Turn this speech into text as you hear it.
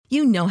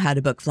You know how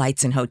to book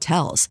flights and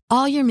hotels.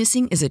 All you're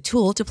missing is a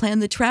tool to plan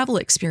the travel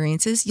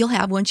experiences you'll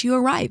have once you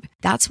arrive.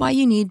 That's why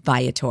you need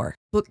Viator.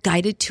 Book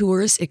guided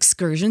tours,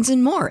 excursions,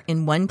 and more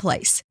in one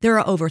place. There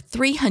are over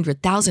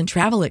 300,000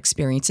 travel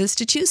experiences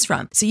to choose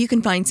from, so you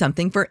can find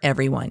something for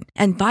everyone.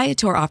 And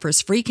Viator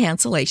offers free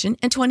cancellation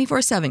and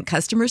 24/7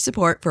 customer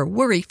support for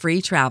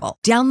worry-free travel.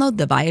 Download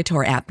the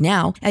Viator app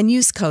now and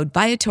use code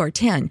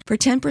Viator10 for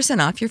 10%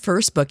 off your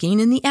first booking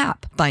in the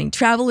app. Find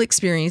travel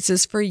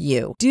experiences for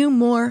you. Do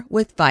more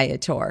with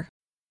Viator.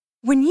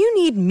 When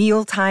you need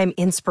mealtime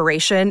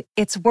inspiration,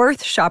 it's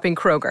worth shopping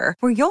Kroger,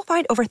 where you'll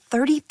find over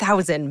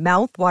 30,000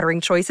 mouth-watering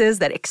choices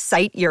that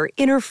excite your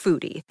inner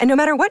foodie. And no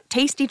matter what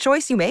tasty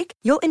choice you make,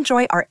 you'll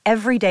enjoy our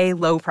everyday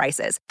low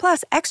prices,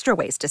 plus extra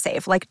ways to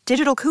save, like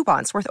digital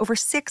coupons worth over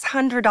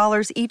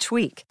 $600 each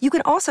week. You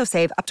can also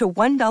save up to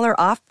 $1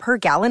 off per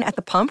gallon at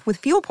the pump with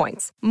fuel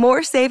points.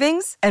 More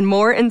savings and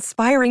more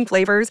inspiring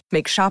flavors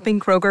make shopping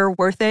Kroger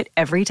worth it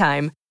every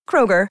time.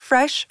 Kroger,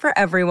 fresh for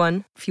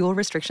everyone. Fuel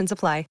restrictions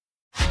apply.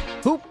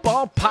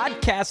 Hoopball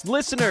podcast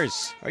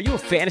listeners, are you a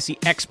fantasy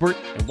expert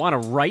and want to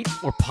write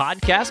or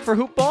podcast for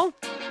Hoopball?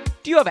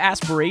 Do you have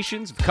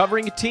aspirations of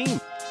covering a team?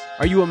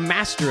 Are you a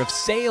master of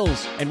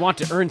sales and want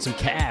to earn some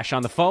cash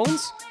on the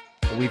phones?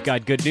 Well, we've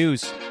got good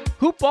news.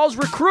 Hoopball's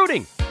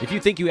recruiting. If you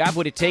think you have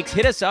what it takes,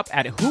 hit us up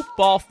at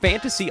Hoopball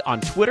Fantasy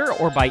on Twitter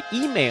or by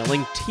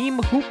emailing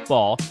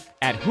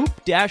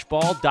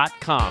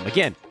teamhoopball@hoop-ball.com.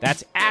 Again,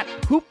 that's at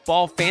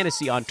Hoopball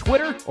Fantasy on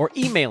Twitter or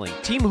emailing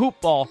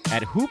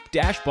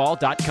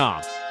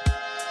teamhoopball@hoop-ball.com.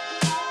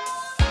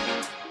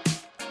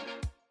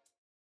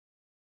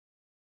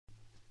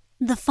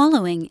 The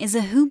following is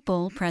a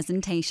Hoopball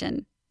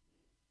presentation.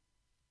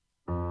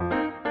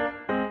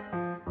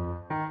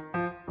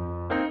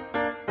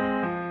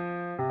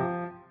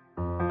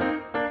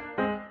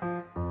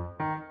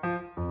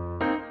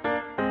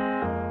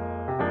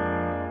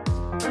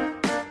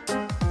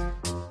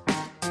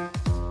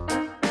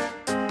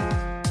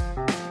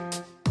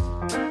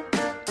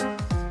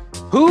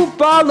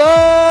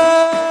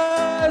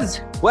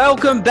 Hoopballers!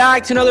 Welcome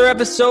back to another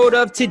episode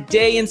of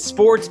Today in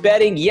Sports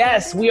Betting.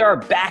 Yes, we are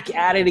back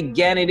at it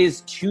again. It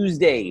is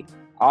Tuesday,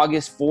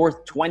 August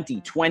 4th,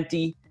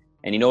 2020.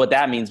 And you know what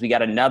that means? We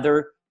got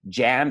another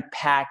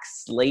jam-packed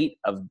slate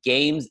of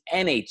games.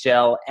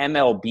 NHL,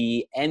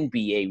 MLB,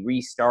 NBA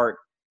restart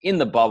in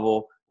the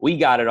bubble. We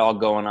got it all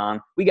going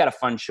on. We got a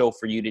fun show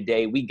for you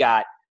today. We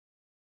got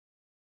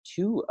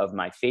two of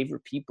my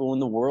favorite people in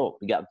the world.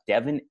 We got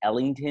Devin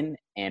Ellington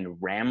and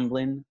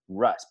Ramblin'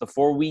 Russ.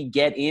 Before we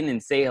get in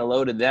and say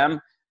hello to them,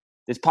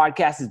 this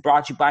podcast is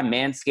brought to you by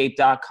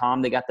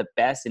Manscaped.com. They got the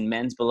best in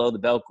men's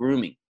below-the-belt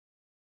grooming.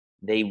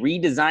 They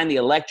redesigned the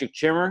electric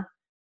trimmer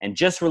and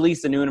just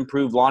released a new and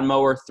improved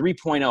lawnmower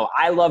 3.0.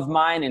 I love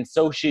mine, and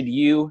so should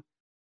you.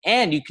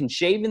 And you can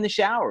shave in the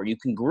shower. You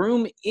can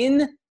groom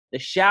in the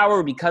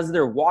shower because of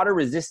their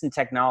water-resistant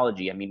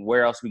technology. I mean,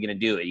 where else are we going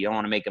to do it? You don't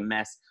want to make a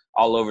mess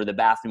all over the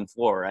bathroom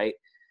floor, right?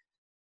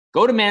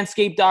 Go to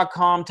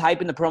manscaped.com, type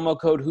in the promo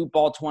code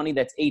HoopBall20,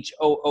 that's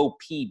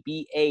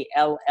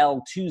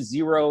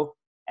HOOPBALL20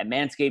 at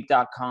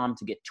manscaped.com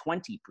to get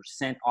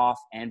 20% off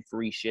and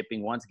free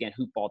shipping. Once again,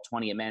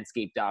 HoopBall20 at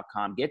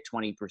manscaped.com, get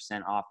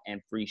 20% off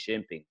and free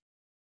shipping.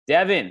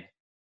 Devin,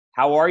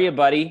 how are you,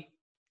 buddy?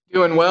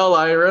 Doing well,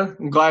 Ira.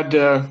 I'm glad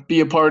to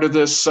be a part of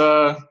this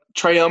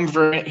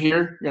triumvirate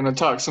here. We're going to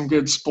talk some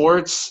good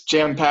sports,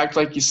 jam-packed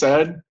like you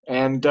said,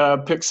 and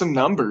pick some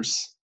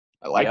numbers.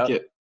 I like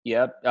it.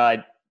 Yep.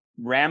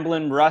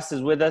 Ramblin' Russ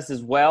is with us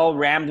as well.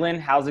 Ramblin',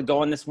 how's it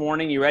going this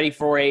morning? You ready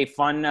for a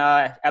fun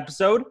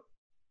episode?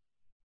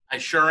 I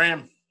sure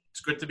am.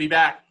 It's good to be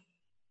back.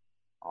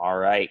 All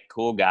right,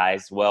 cool,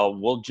 guys. Well,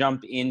 we'll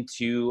jump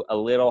into a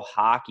little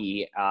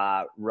hockey.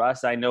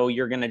 Russ, I know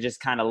you're going to just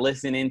kind of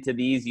listen into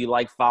these. You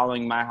like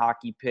following my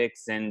hockey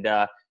picks, and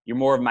you're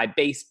more of my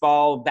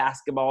baseball,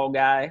 basketball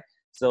guy.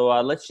 So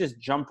let's just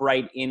jump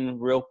right in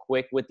real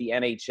quick with the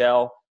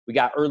NHL. We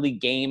got early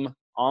game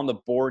on the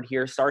board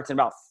here. Starts in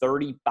about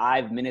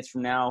 35 minutes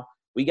from now.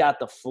 We got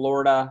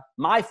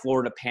my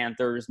Florida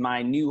Panthers,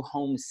 my new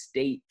home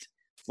state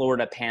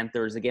Florida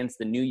Panthers against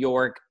the New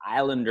York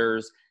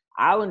Islanders.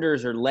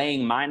 Islanders are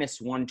laying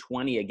minus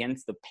 120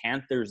 against the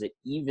Panthers at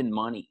even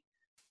money.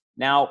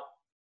 Now,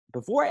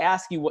 before I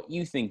ask you what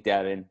you think,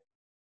 Devin,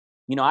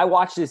 you know, I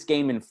watched this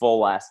game in full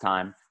last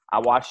time. I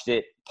watched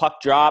it puck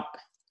drop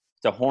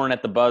to horn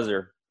at the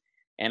buzzer.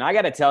 And I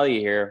got to tell you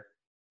here,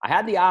 I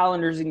had the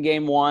Islanders in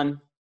game one.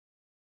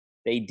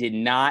 They did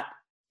not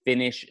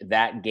finish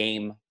that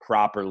game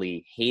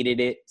properly.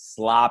 Hated it,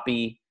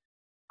 sloppy.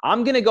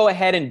 I'm going to go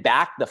ahead and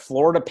back the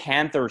Florida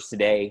Panthers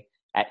today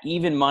at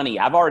even money.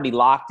 I've already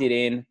locked it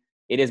in.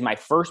 It is my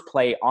first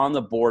play on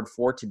the board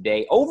for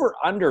today.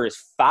 Over-under is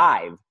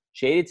 5,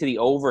 shaded to the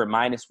over at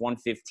minus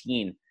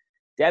 115.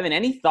 Devin,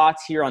 any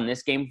thoughts here on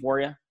this game for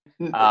you?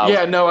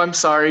 I'm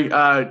sorry.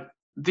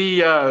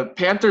 The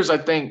Panthers, I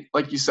think,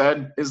 like you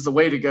said, is the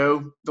way to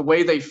go. The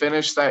way they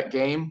finished that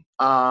game,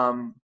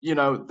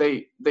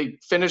 they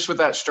finished with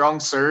that strong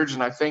surge,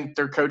 and I think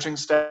their coaching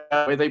staff,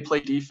 the way they play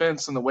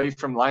defense and the way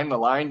from line to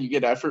line you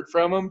get effort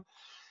from them,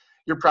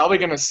 you're probably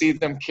going to see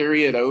them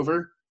carry it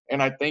over.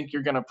 And I think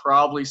you're going to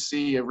probably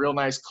see a real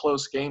nice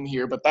close game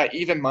here. But that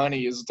even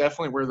money is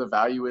definitely where the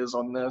value is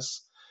on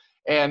this.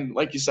 And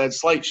like you said,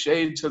 slight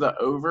shade to the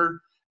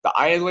over. The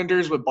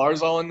Islanders with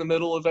Barzal in the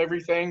middle of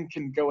everything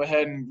can go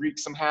ahead and wreak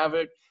some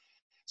havoc.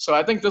 So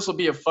I think this will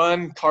be a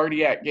fun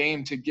cardiac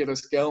game to get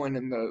us going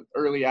in the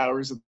early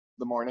hours of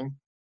the morning.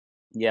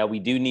 Yeah, we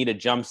do need a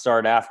jump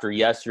start after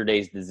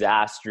yesterday's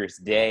disastrous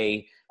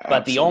day.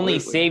 But Absolutely. The only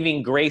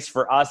saving grace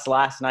for us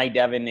last night,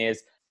 Devin,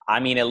 is,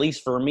 at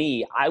least for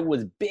me, I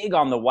was big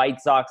on the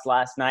White Sox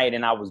last night,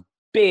 and I was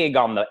big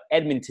on the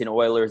Edmonton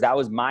Oilers. That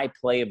was my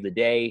play of the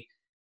day.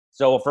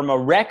 So from a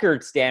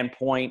record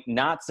standpoint,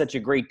 not such a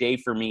great day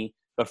for me.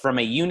 But from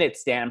a unit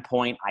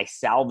standpoint, I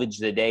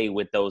salvaged the day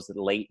with those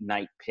late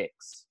night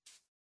picks.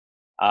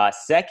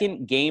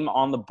 Second game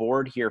on the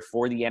board here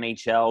for the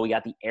NHL. We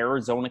got the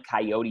Arizona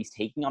Coyotes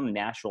taking on the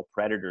Nashville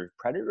Predators.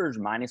 Predators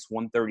minus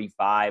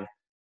 135.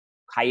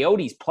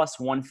 Coyotes plus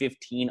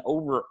 115.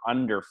 Over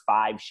under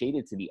 5.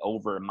 Shaded to the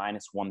over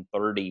minus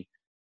 130.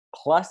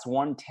 Plus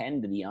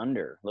 110 to the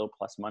under. A little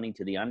plus money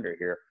to the under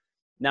here.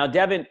 Now,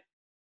 Devin,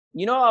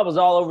 I was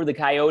all over the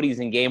Coyotes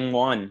in game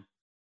one.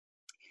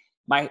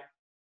 My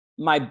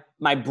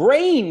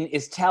brain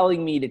is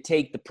telling me to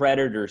take the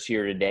Predators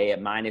here today at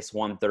minus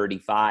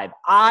 135.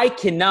 I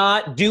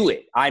cannot do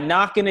it. I'm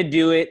not going to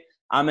do it.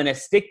 I'm going to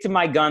stick to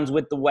my guns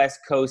with the West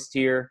Coast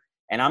here,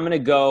 and I'm going to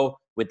go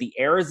with the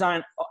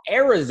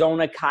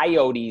Arizona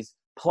Coyotes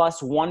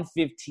plus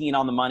 115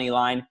 on the money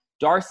line.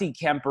 Darcy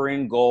Kemper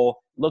in goal.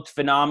 Looked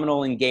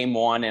phenomenal in game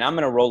one, and I'm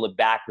going to roll it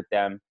back with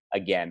them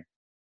again.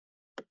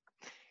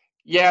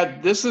 Yeah,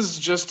 this is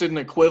just an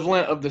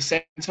equivalent of the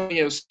San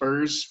Antonio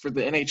Spurs for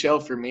the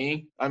NHL for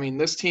me.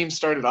 This team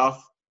started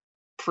off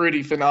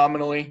pretty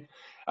phenomenally.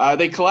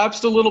 They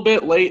collapsed a little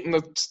bit late in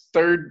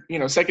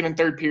the second and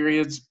third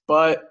periods,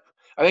 but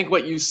I think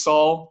what you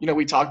saw,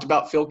 we talked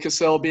about Phil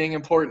Kessel being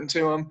important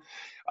to him,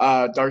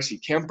 Darcy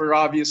Kemper,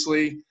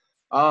 obviously.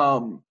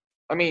 And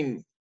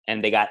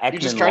they got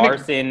Ekman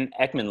Larson.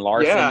 Ekman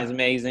Larson is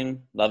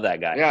amazing. Love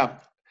that guy. Yeah.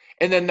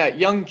 And then that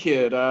young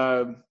kid,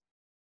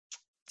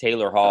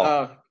 Taylor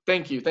Hall.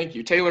 Thank you.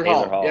 Taylor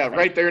Hall. Yeah,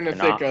 right there in the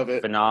thick of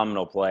it.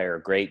 Phenomenal player.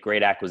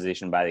 Great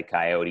acquisition by the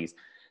Coyotes.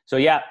 So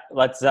yeah,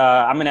 let's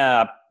I'm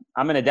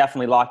gonna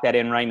definitely lock that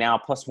in right now.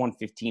 Plus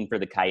 115 for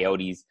the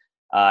Coyotes.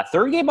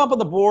 Third game up on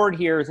the board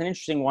here is an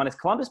interesting one. It's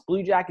Columbus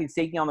Blue Jackets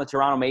taking on the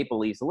Toronto Maple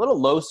Leafs. A little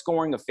low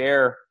scoring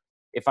affair,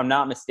 if I'm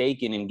not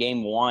mistaken, in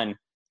game one.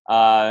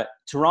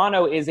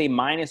 Toronto is a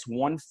minus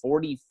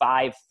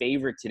 145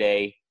 favorite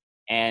today,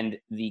 and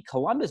the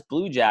Columbus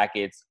Blue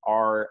Jackets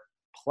are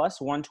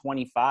plus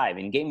 125.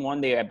 In game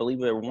one, I believe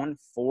they were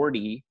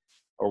 140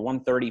 or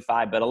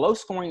 135, but a low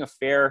scoring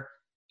affair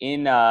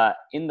in the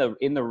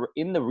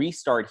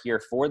restart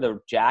here for the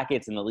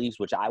Jackets and the Leafs,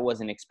 which I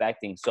wasn't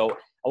expecting. So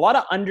a lot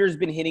of unders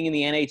been hitting in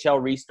the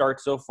NHL restart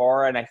so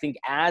far, and I think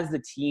as the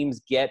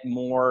teams get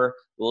more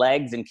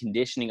legs and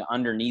conditioning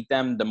underneath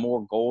them, the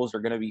more goals are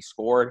going to be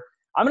scored.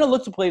 I'm going to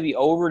look to play the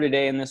over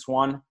today in this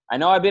one. I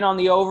know I've been on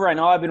the over. I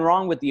know I've been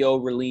wrong with the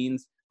over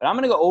leans, but I'm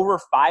going to go over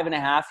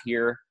 5.5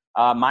 here.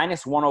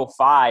 Minus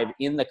 105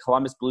 in the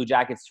Columbus Blue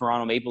Jackets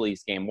Toronto Maple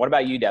Leafs game. What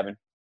about you, Devin?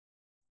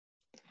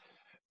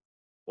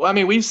 Well,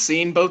 we've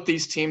seen both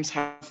these teams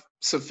have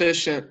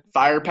sufficient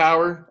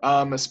firepower,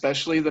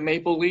 especially the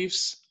Maple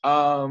Leafs.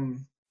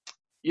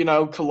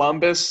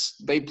 Columbus,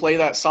 they play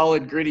that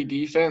solid, gritty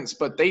defense,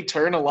 but they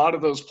turn a lot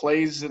of those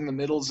plays in the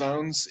middle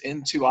zones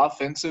into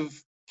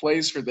offensive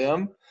plays for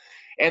them,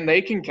 and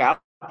they can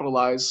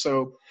capitalize.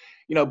 So,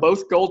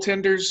 both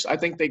goaltenders, I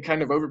think they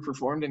kind of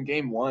overperformed in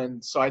game one.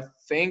 So I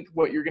think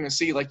what you're going to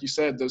see, like you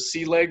said, those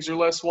sea legs are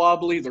less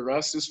wobbly. The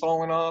rust is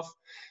falling off.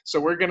 So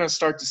we're going to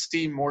start to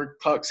see more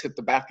pucks hit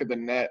the back of the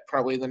net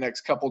probably the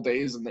next couple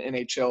days in the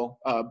NHL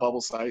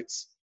bubble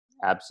sites.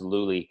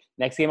 Absolutely.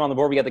 Next game on the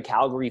board, we got the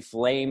Calgary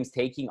Flames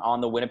taking on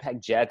the Winnipeg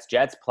Jets.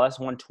 Jets plus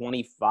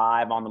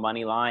 125 on the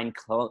money line,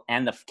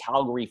 and the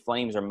Calgary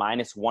Flames are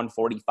minus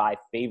 145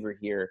 favorite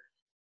here.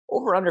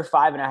 Over under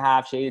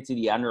 5.5, shaded to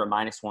the under at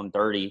minus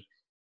 130.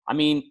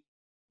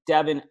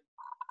 Devin,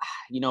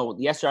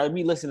 yesterday,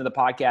 we listened to the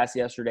podcast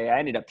yesterday. I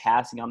ended up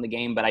passing on the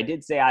game, but I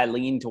did say I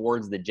leaned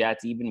towards the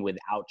Jets, even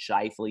without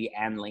Scheifele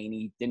and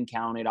Laney. Didn't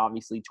count it,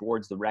 obviously,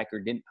 towards the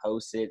record. Didn't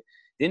post it.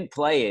 Didn't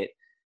play it.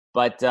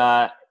 But,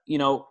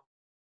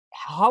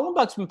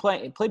 Hollenbuck's been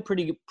played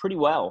pretty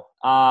well.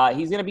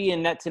 He's going to be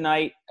in net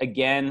tonight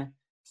again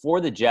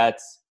for the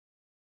Jets.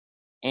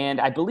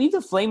 And I believe the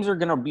Flames are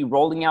going to be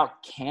rolling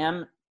out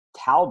Cam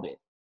Talbot.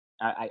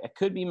 I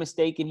could be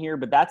mistaken here,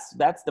 but that's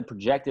the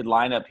projected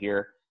lineup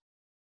here.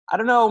 I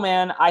don't know,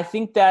 man. I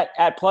think that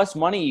at plus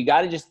money, you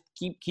got to just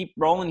keep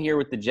rolling here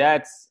with the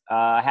Jets.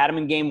 Had them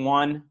in game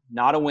one,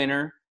 not a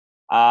winner.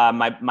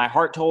 My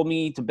heart told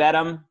me to bet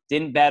them,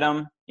 didn't bet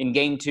them. In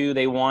game two,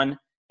 they won.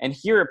 And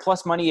here at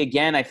plus money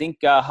again, I think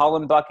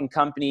Hollenbuck and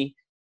company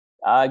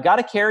got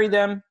to carry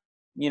them.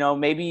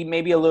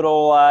 Maybe a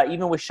little,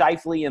 even with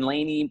Scheifele and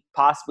Laney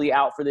possibly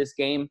out for this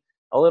game,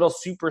 a little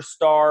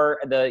superstar,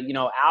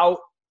 out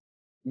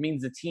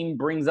means the team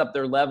brings up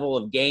their level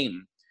of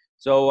game.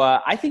 So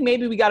I think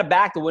maybe we got to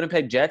back the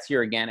Winnipeg Jets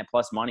here again at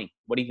plus money.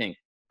 What do you think?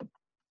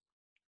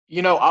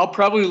 I'll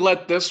probably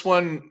let this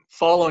one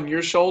fall on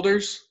your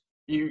shoulders.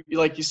 You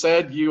like you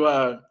said, you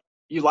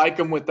like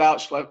them without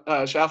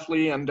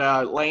Scheifele and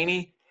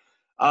Laney.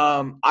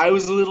 I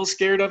was a little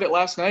scared of it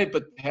last night,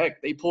 but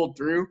heck, they pulled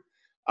through.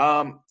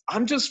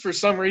 I'm just for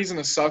some reason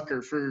a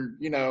sucker for,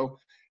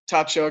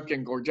 Tkachuk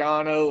and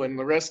Gorgiano and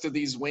the rest of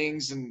these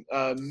wings and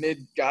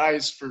mid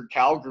guys for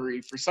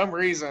Calgary. For some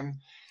reason,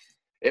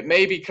 it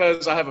may be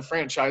because I have a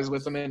franchise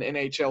with them in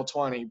NHL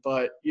 20,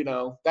 but,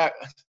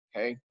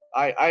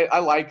 I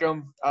like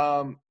them.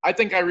 I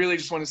think I really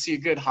just want to see a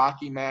good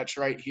hockey match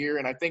right here,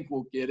 and I think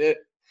we'll get it.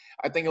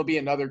 I think it'll be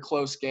another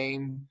close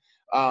game.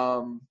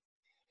 I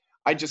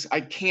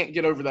can't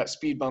get over that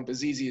speed bump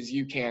as easy as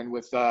you can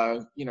with,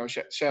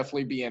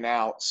 Scheifele being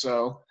out.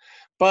 So,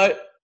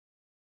 but,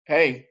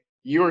 hey,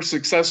 you were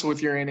successful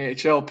with your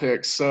NHL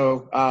picks,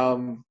 so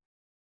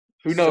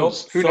who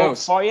knows? Who knows?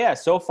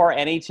 So far,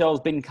 NHL has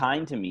been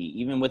kind to me.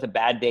 Even with a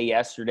bad day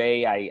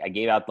yesterday, I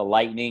gave out the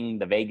Lightning,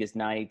 the Vegas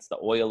Knights, the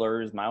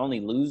Oilers. My only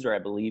loser, I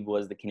believe,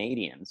 was the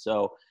Canadiens.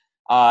 So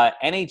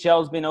NHL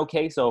has been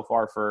okay so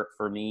far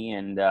for me,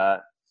 and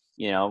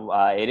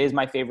it is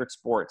my favorite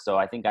sport. So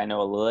I think I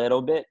know a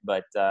little bit,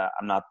 but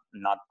I'm not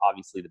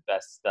obviously the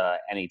best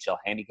NHL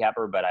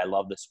handicapper, but I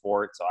love the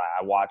sport, so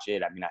I watch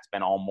it. I mean, I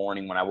spent all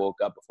morning when I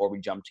woke up before we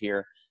jumped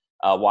here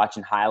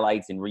watching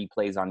highlights and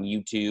replays on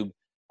YouTube.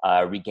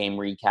 Game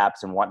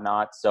recaps and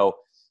whatnot. So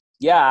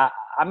yeah,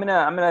 I'm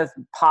gonna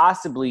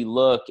possibly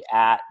look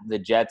at the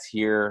Jets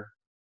here.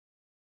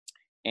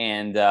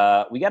 And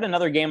we got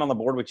another game on the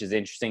board, which is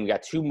interesting. We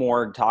got two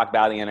more to talk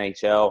about in the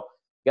NHL.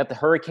 We got the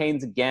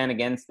Hurricanes again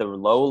against the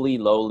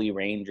lowly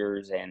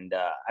Rangers. And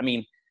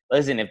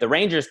listen, if the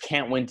Rangers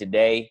can't win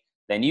today,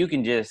 then you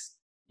can just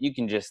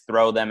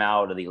throw them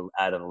out of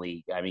the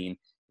league. I mean,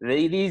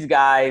 these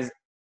guys,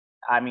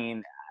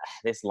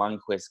 this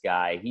Lundqvist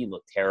guy, he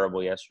looked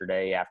terrible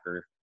yesterday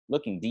after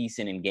looking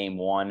decent in game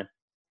one.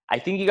 I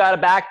think you got to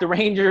back the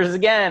Rangers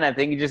again. I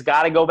think you just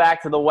got to go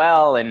back to the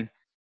well and,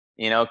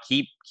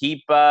 keep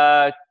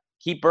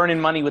burning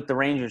money with the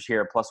Rangers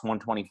here at plus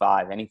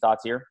 125. Any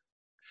thoughts here?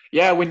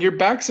 Yeah, when your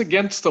back's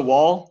against the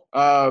wall,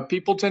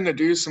 people tend to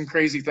do some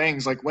crazy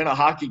things, like win a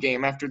hockey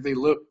game after they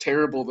look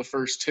terrible the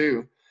first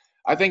two.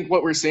 I think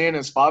what we're seeing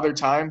is Father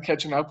Time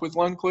catching up with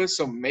Lundqvist,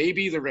 so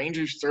maybe the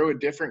Rangers throw a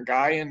different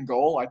guy in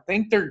goal. I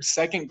think their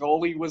second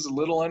goalie was a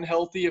little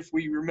unhealthy, if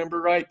we remember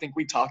right. I think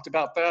we talked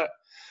about that.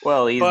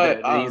 Well,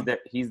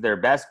 he's their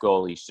best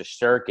goalie,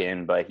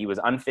 Shesterkin, but he was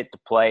unfit to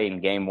play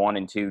in game 1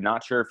 and 2.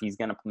 Not sure if he's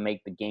going to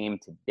make the game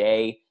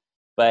today.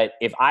 But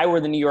if I were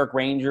the New York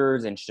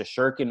Rangers and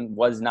Shesterkin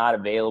was not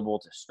available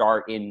to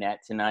start in net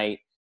tonight,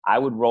 I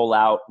would roll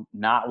out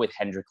not with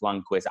Henrik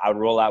Lundqvist. I would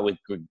roll out with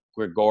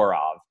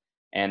Grigorov.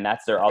 And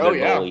that's their other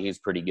goalie. He's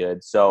pretty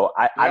good. So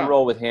I'd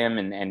roll with him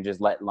and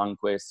just let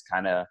Lundqvist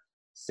kind of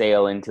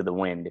sail into the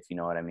wind, if you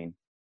know what I mean.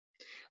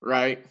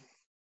 Right.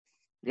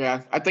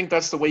 Yeah, I think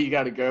that's the way you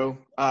got to go.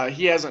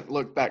 He hasn't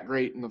looked that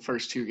great in the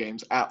first two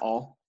games at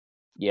all.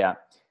 Yeah.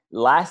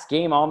 Last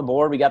game on the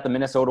board, we got the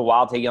Minnesota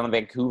Wild taking on the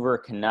Vancouver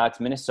Canucks.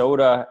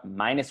 Minnesota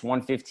minus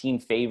 115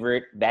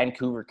 favorite.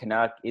 Vancouver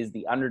Canuck is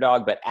the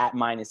underdog, but at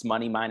minus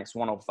money, minus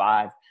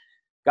 105.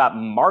 Got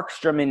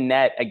Markstrom in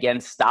net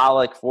against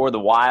Stalik for the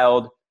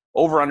Wild.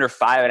 Over under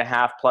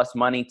 5.5 plus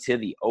money to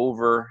the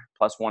over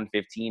plus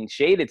 115.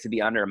 Shaded to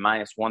the under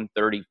minus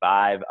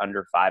 135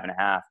 under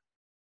 5.5.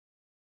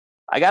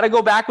 I got to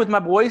go back with my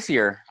boys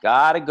here.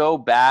 Got to go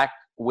back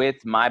with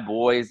my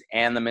boys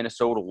and the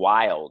Minnesota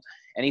Wild.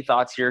 Any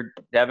thoughts here,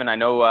 Devin? I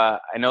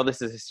know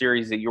this is a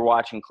series that you're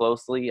watching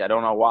closely. I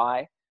don't know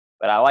why,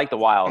 but I like the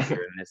Wild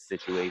here in this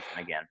situation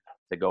again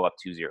to go up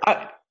 2-0.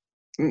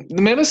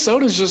 The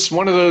Minnesota's just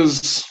one of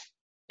those,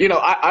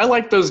 I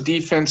like those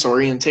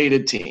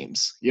defense-orientated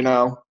teams,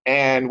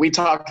 and we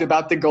talked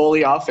about the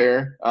goalie off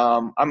air.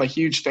 I'm a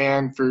huge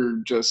fan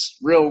for just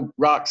real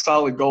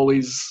rock-solid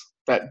goalies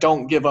that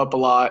don't give up a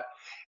lot,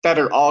 that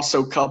are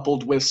also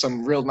coupled with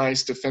some real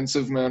nice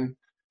defensive men.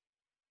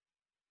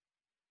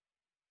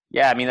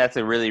 Yeah, that's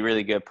a really,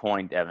 really good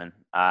point, Devin.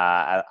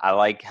 I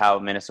like how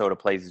Minnesota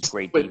plays this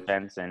great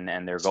defense, and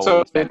their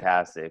goalie is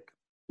fantastic.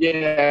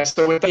 Yeah,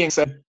 so with that being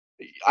said,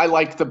 I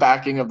like the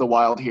backing of the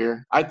Wild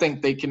here. I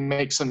think they can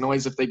make some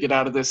noise if they get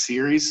out of this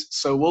series.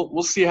 So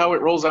we'll see how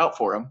it rolls out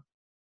for them.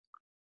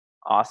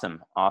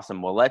 Awesome.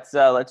 Well, let's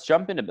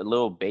jump into a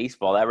little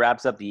baseball. That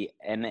wraps up the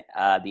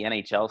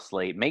NHL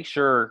slate. Make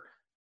sure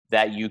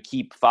that you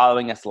keep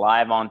following us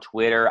live on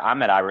Twitter.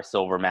 I'm at Ira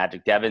Silver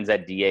Magic. Devin's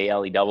at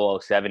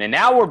DALE007. And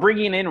now we're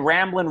bringing in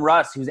Ramblin'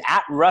 Russ, who's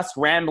at Russ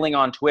Rambling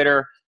on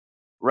Twitter.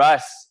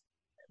 Russ,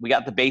 we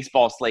got the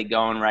baseball slate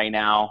going right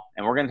now,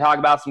 and we're going to talk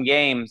about some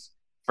games.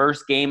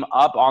 First game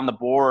up on the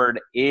board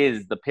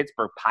is the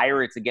Pittsburgh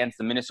Pirates against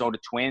the Minnesota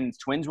Twins.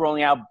 Twins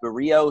rolling out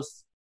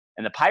Barrios,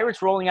 and the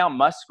Pirates rolling out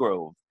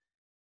Musgrove.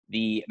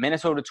 The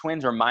Minnesota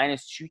Twins are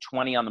minus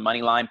 220 on the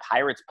money line.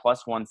 Pirates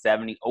plus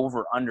 170.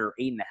 Over under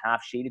 8.5.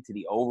 Shaded to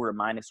the over at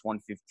minus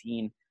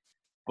 115.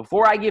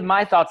 Before I give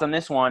my thoughts on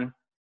this one,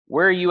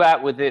 where are you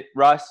at with it,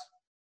 Russ?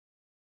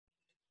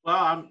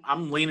 Well,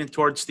 I'm leaning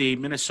towards the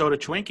Minnesota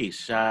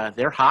Twinkies.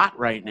 They're hot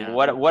right now.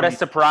 What a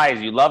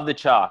surprise. You love the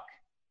chalk.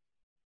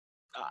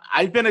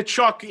 I've been a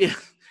chalk,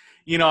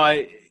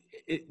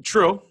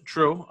 true.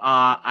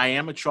 I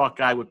am a chalk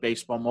guy with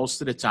baseball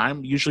most of the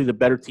time. Usually the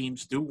better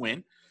teams do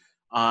win,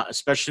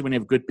 especially when you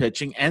have good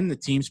pitching and the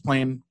team's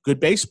playing good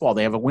baseball.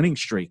 They have a winning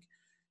streak.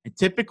 And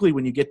typically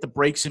when you get the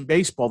breaks in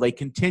baseball, they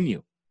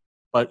continue.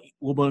 But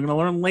we're going to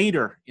learn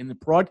later in the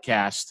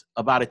broadcast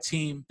about a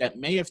team that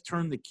may have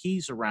turned the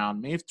keys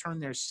around, may have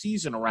turned their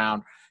season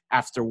around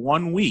after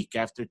 1 week,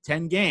 after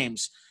 10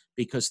 games,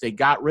 because they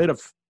got rid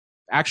of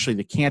 – actually,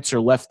 the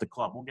cancer left the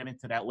club. We'll get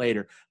into that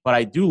later. But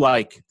I do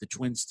like the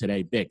Twins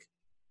today big.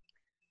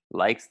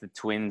 Likes the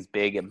Twins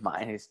big at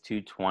minus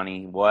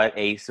 220. What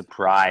a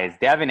surprise.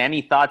 Devin,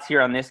 any thoughts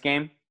here on this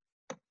game?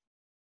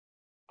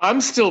 I'm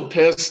still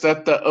pissed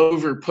at the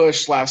over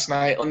push last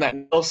night on that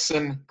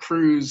Nelson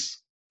Cruz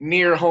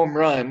near home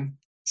run.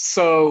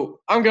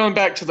 So I'm going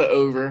back to the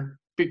over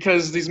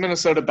because these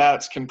Minnesota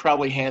bats can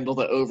probably handle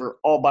the over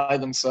all by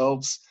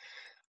themselves.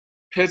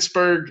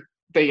 Pittsburgh,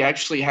 they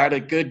actually had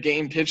a good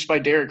game pitched by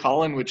Derek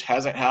Holland, which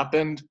hasn't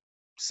happened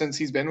since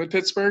he's been with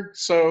Pittsburgh.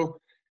 So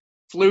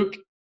fluke,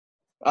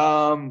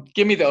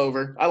 give me the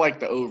over. I like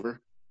the over.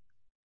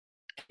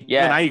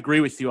 Yeah, and I agree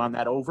with you on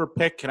that over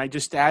pick. Can I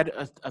just add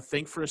a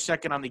thing for a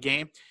second on the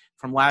game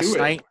from last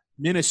night?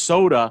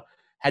 Minnesota,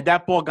 had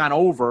that ball gone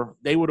over,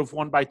 they would have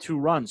won by 2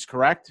 runs,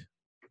 correct?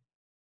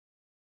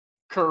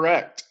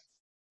 Correct.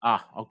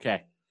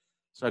 Okay.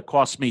 So it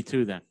cost me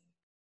 2 then.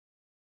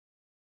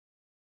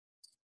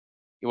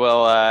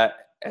 Well,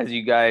 as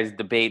you guys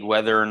debate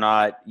whether or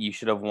not you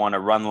should have won a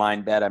run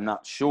line bet, I'm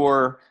not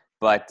sure.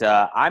 But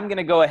I'm going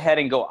to go ahead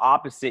and go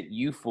opposite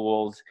you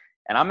fools.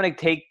 And I'm going to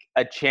take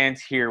a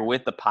chance here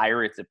with the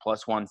Pirates at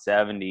plus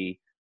 170.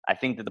 I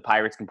think that the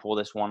Pirates can pull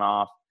this one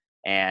off.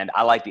 And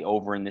I like the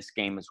over in this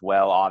game as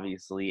well.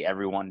 Obviously,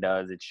 everyone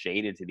does. It's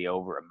shaded to the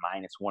over at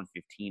minus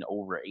 115,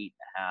 over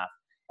 8.5.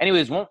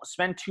 Anyways, won't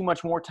spend too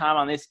much more time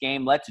on this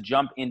game. Let's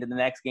jump into the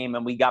next game.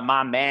 And we got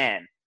my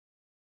man,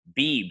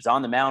 Beebs,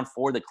 on the mound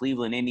for the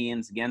Cleveland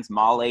Indians against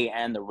Mahle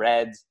and the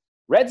Reds.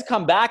 Reds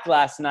come back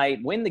last night,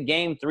 win the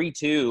game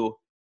 3-2.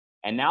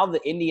 And now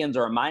the Indians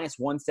are a minus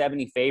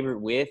 170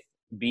 favorite with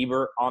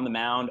Bieber on the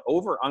mound.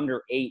 Over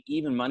under 8,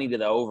 even money to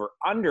the over.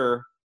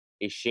 Under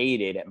is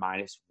shaded at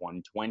minus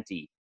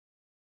 120.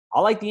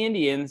 I like the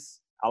Indians.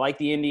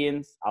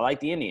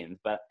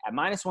 But at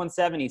minus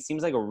 170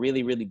 seems like a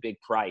really, really big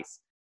price.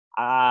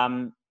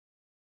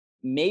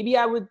 Maybe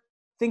I would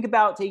think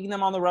about taking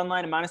them on the run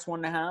line at minus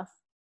 1.5.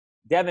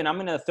 Devin, I'm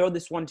going to throw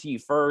this one to you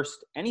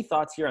first. Any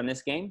thoughts here on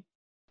this game?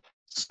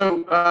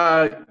 So,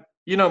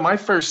 my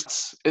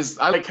first is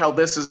I like how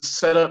this is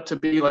set up to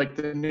be like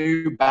the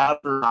new battle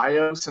for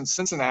Ohio, since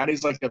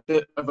Cincinnati's like a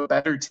bit of a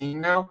better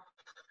team now.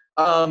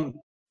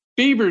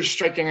 Bieber's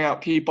striking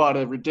out people at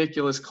a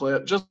ridiculous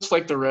clip, just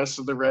like the rest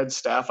of the Red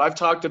staff. I've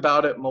talked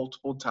about it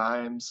multiple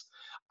times.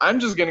 I'm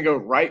just going to go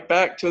right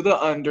back to the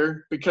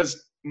under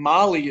because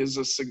Mahle is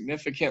a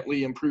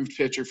significantly improved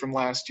pitcher from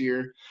last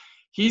year.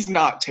 He's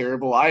not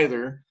terrible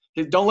either.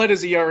 Don't let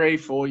his ERA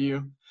fool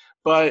you.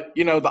 But,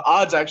 the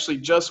odds actually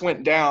just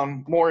went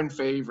down more in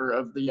favor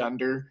of the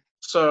under.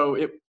 So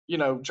it,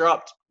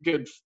 dropped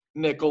good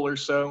nickel or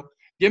so.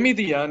 Give me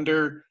the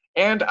under.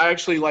 And I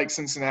actually like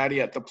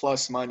Cincinnati at the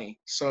plus money.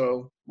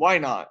 So why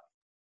not?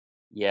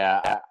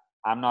 Yeah,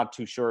 I'm not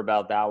too sure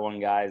about that one,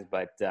 guys.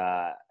 But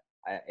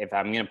if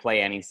I'm going to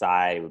play any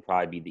side, it would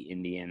probably be the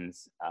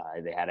Indians.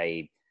 They had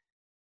a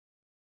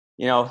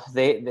they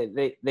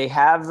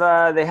have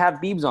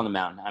Beebs on the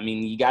mound. I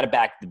mean, you got to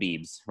back the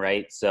Beebs,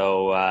 right?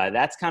 So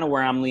that's kind of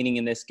where I'm leaning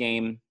in this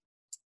game.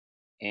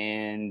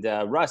 And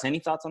Russ, any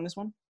thoughts on this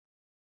one?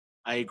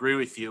 I agree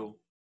with you.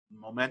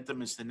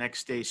 Momentum is the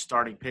next day's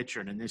starting pitcher,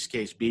 and in this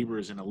case, Bieber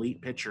is an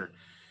elite pitcher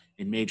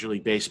in Major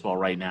League Baseball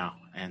right now.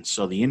 And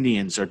so the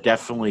Indians are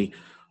definitely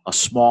a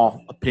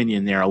small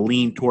opinion there, a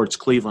lean towards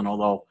Cleveland,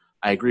 although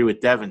I agree with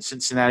Devin.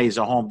 Cincinnati is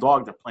a home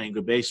dog. They're playing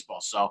good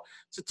baseball. So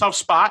it's a tough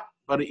spot.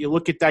 But you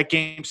look at that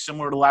game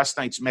similar to last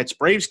night's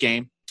Mets-Braves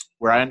game,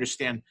 where I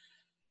understand,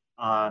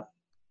 there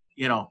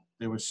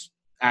was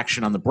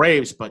action on the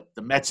Braves, but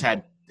the Mets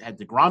had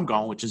DeGrom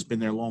going, which has been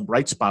their lone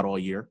bright spot all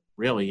year.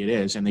 Really, it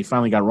is. And they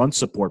finally got run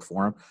support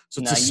for him.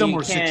 So it's a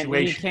similar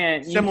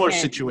situation.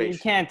 You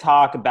can't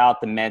talk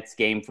about the Mets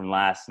game from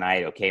last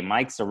night, okay?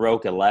 Mike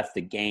Soroka left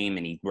the game,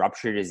 and he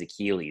ruptured his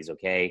Achilles,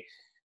 okay?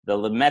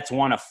 The Mets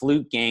won a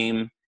fluke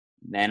game,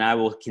 and I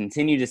will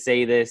continue to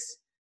say this.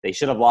 They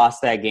should have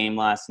lost that game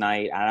last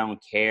night. I don't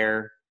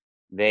care.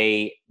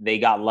 They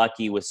got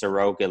lucky with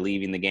Soroka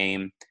leaving the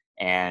game.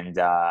 And,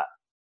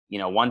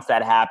 once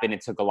that happened,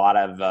 it took a lot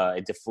of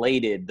it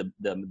deflated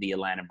the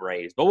Atlanta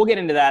Braves. But we'll get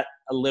into that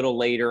a little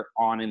later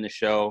on in the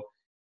show.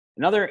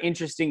 Another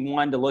interesting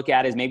one to look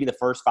at is maybe the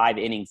first 5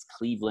 innings,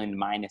 Cleveland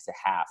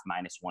 -0.5,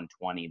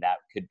 -120. That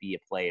could be a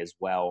play as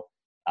well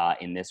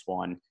in this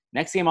one.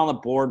 Next game on the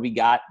board, we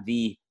got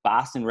the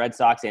Boston Red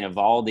Sox and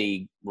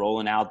Eovaldi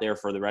rolling out there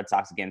for the Red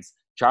Sox against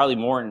Charlie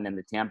Morton and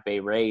the Tampa Bay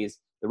Rays.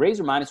 The Rays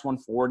are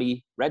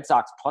 -140, Red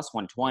Sox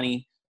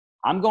 +120.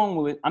 I'm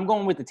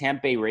going with the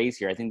Tampa Bay Rays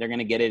here. I think they're going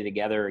to get it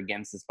together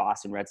against this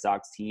Boston Red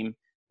Sox team.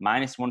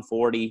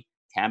 -140,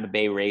 Tampa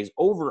Bay Rays.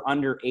 Over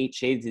under 8,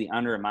 shades of the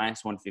under at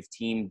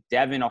 -115.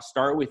 Devin, I'll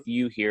start with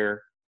you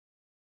here.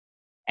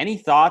 Any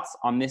thoughts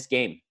on this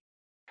game?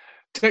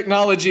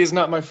 Technology is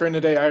not my friend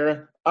today,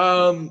 Ira.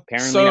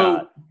 Apparently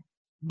not.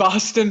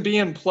 Boston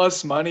being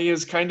plus money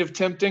is kind of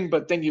tempting,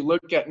 but then you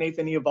look at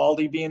Nathan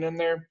Eovaldi being in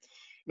there.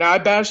 Now, I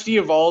bashed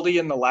Eovaldi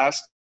in the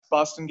last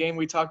Boston game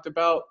we talked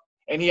about,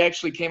 and he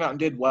actually came out and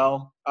did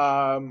well.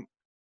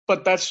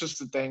 But that's just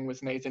the thing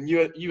with Nathan.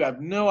 You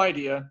have no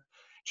idea.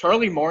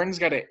 Charlie Morton's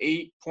got an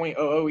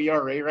 8.00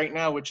 ERA right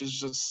now, which is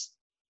just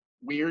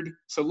weird.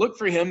 So look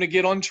for him to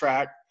get on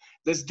track.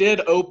 This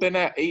did open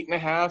at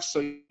 8.5,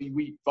 so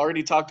we've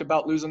already talked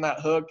about losing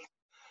that hook.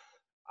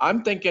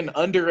 I'm thinking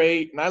under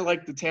 8, and I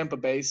like the Tampa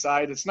Bay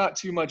side. It's not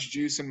too much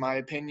juice, in my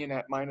opinion,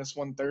 at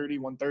 -130,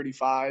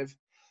 135.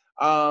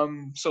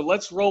 So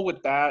let's roll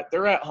with that.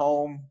 They're at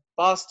home.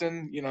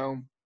 Boston,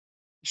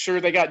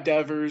 sure, they got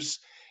Devers.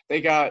 They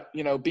got,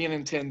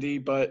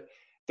 Benintendi, but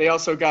they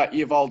also got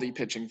Eovaldi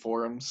pitching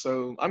for them.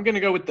 So I'm going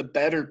to go with the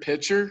better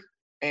pitcher,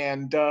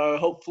 and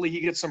hopefully he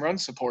gets some run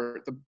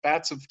support. The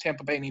bats of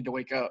Tampa Bay need to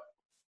wake up.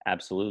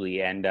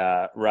 Absolutely. And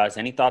Russ,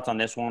 any thoughts on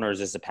this one, or is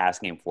this a pass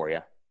game for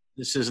you?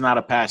 This is not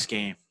a pass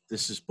game.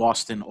 This is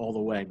Boston all the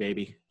way,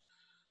 baby.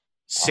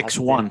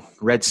 6-1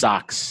 Red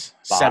Sox.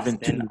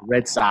 7-2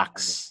 Red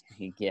Sox.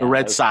 Yeah, the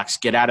Red Sox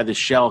get out of the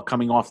shell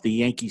coming off the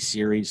Yankee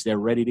series. They're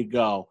ready to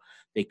go.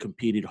 They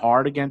competed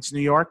hard against New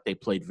York. They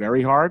played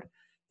very hard.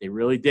 They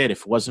really did.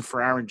 If it wasn't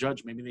for Aaron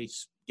Judge, maybe they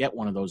get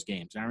one of those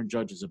games. Aaron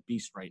Judge is a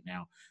beast right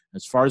now.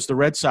 As far as the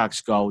Red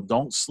Sox go,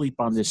 don't sleep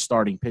on this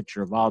starting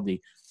pitcher,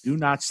 Eovaldi. Do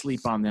not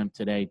sleep on them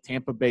today.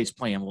 Tampa Bay's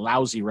playing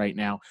lousy right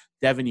now.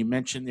 Devin, you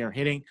mentioned they're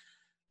hitting.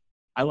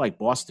 I like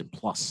Boston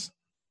plus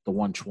the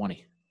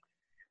 120.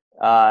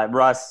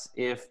 Russ,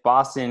 if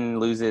Boston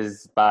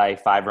loses by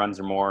 5 runs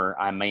or more,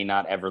 I may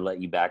not ever let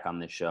you back on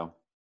this show.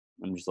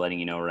 I'm just letting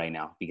you know right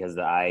now because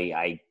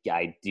I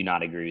do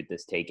not agree with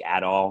this take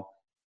at all.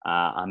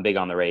 I'm big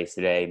on the Rays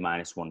today,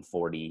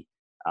 -140.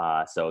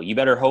 So you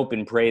better hope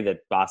and pray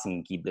that Boston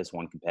can keep this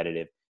one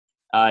competitive.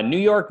 New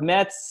York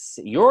Mets,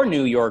 your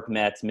New York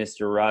Mets,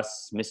 Mr.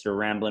 Russ, Mr.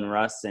 Ramblin'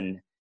 Russ,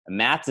 and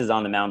Mats is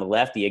on the mound, the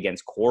lefty,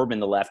 against Corbin,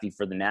 the lefty,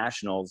 for the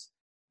Nationals.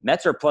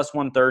 Mets are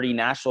 +130,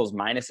 Nationals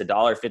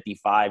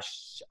 -$1.55,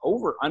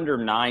 over under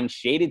 9,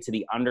 shaded to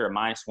the under at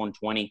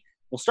 -120.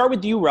 We'll start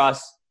with you,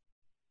 Russ.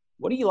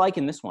 What do you like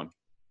in this one?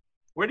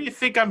 Where do you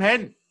think I'm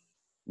heading?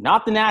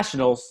 Not the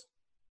Nationals.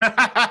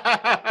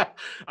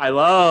 I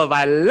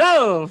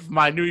love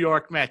my New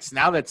York Mets.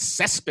 Now that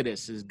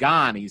Cespedes is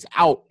gone, he's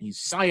out, he's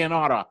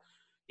sayonara.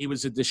 He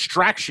was a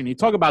distraction. You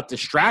talk about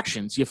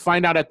distractions. You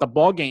find out at the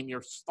ball game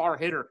your star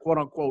hitter, quote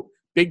unquote,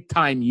 big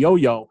time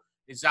yo-yo,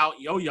 is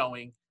out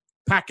yo-yoing,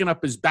 packing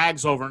up his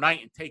bags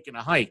overnight and taking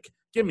a hike.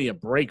 Give me a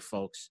break,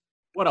 folks.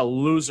 What a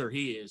loser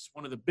he is.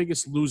 One of the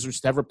biggest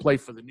losers to ever play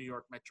for the New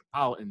York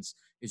Metropolitans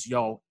is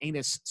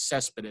Yoenis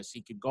Cespedes.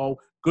 He could go.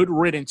 Good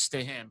riddance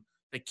to him.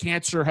 The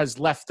cancer has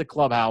left the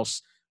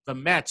clubhouse. The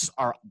Mets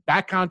are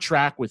back on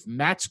track with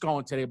Mets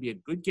going today. It'll be a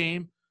good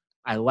game.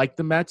 I like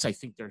the Mets. I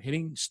think they're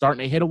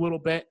starting to hit a little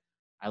bit.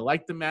 I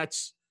like the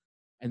Mets,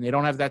 and they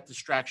don't have that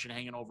distraction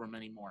hanging over them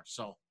anymore.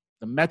 So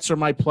the Mets are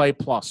my play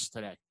plus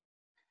today.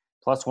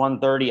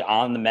 +130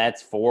 on the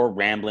Mets for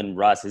Ramblin'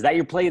 Russ. Is that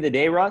your play of the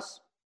day,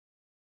 Russ?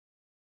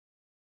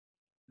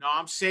 No,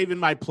 I'm saving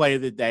my play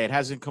of the day. It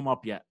hasn't come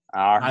up yet.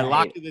 All right. My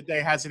lock of the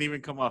day hasn't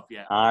even come up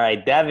yet. All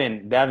right,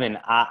 Devin,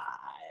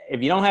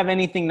 if you don't have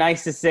anything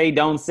nice to say,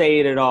 don't say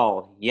it at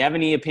all. You have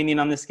any opinion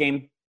on this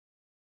game?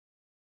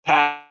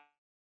 Pass.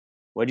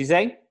 What'd you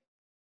say?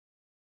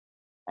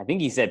 I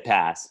think he said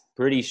pass.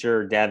 Pretty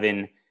sure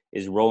Devin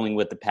is rolling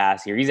with the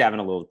pass here. He's having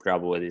a little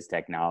trouble with his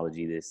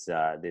technology this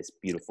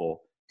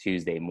beautiful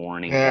Tuesday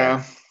morning.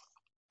 Yeah.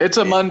 It's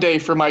a Monday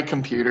for my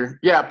computer.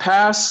 Yeah,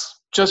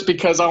 pass, just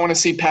because I want to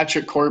see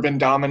Patrick Corbin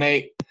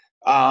dominate.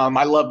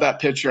 I love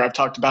that pitcher. I've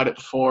talked about it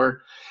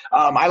before.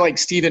 I like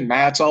Steven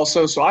Matz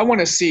also, so I want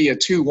to see a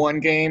 2-1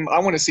 game. I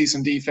want to see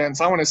some defense.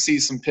 I want to see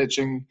some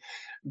pitching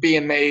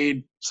being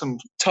made, some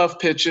tough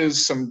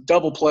pitches, some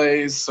double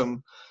plays,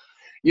 some,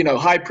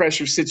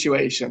 high-pressure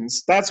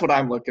situations. That's what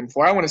I'm looking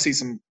for. I want to see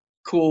some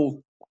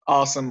cool,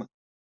 awesome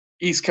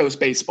East Coast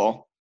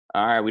baseball.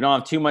 All right, we don't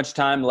have too much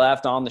time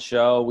left on the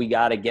show. We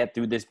got to get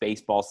through this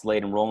baseball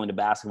slate and roll into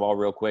basketball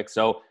real quick.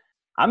 So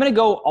I'm going to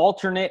go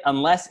alternate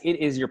unless it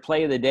is your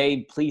play of the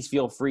day. Please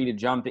feel free to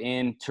jump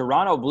in.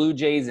 Toronto Blue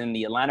Jays and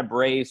the Atlanta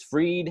Braves,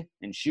 Fried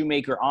and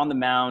Shoemaker on the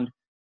mound.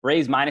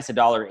 Braves minus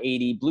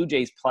 $1.80. Blue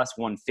Jays plus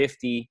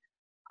 150.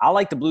 I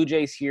like the Blue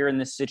Jays here in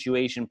this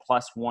situation,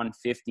 plus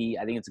 150.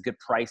 I think it's a good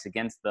price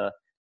against the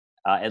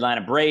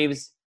Atlanta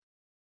Braves.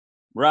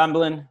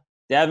 Ramblin',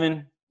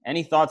 Devin,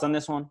 any thoughts on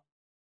this one?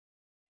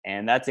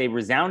 And that's a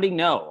resounding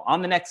no.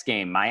 On the next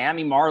game,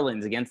 Miami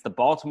Marlins against the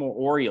Baltimore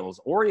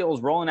Orioles.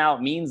 Orioles rolling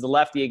out Means the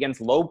lefty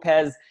against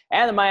Lopez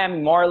and the Miami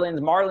Marlins.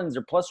 Marlins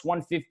are plus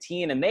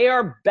 115, and they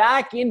are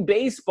back in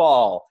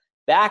baseball.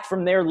 Back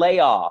from their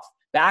layoff.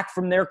 Back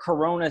from their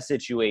corona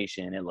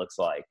situation, it looks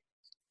like.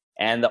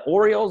 And the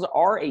Orioles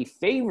are a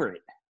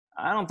favorite.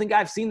 I don't think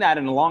I've seen that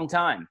in a long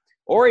time.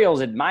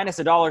 Orioles at minus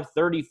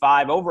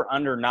 $1.35, over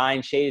under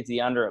 9, shaded to the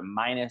under at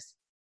minus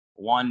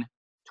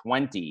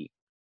 120.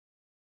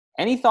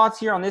 Any thoughts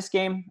here on this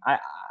game?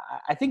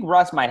 I think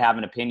Russ might have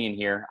an opinion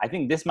here. I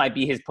think this might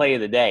be his play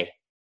of the day.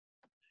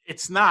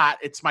 It's not.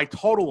 It's my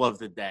total of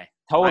the day.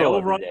 Total my of the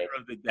over-under day.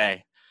 of the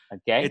day.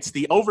 Okay. It's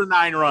the over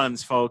 9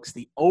 runs, folks.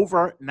 The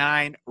over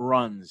 9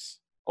 runs.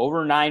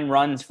 Over 9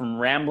 runs from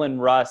Ramblin'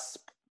 Russ.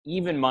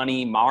 Even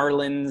money,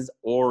 Marlins,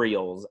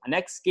 Orioles.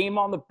 Next game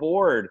on the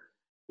board,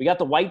 we got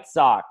the White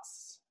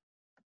Sox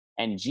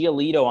and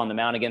Giolito on the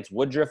mound against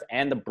Woodruff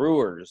and the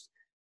Brewers.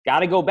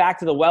 Got to go back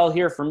to the well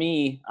here for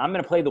me. I'm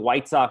going to play the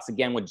White Sox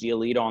again with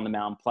Giolito on the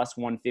mound, plus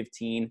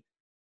 115.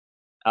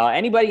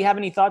 Anybody have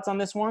any thoughts on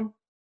this one?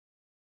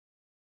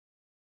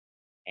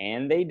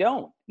 And they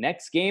don't.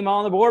 Next game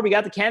on the board, we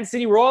got the Kansas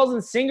City Royals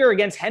and Singer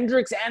against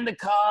Hendricks and the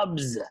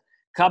Cubs.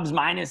 Cubs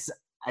minus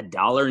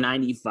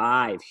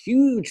 $1.95.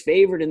 Huge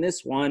favorite in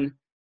this one.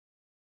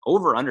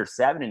 Over under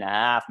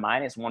 7.5,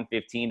 minus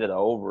 115 to the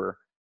over.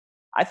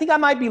 I think I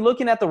might be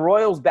looking at the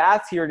Royals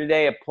bats here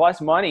today at plus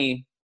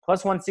money.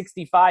 Plus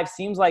 165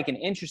 seems like an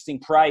interesting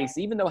price,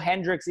 even though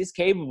Hendricks is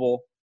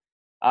capable.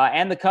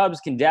 And the Cubs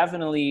can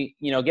definitely,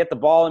 get the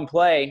ball in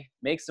play,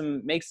 make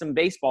some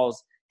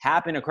baseballs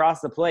happen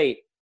across the plate.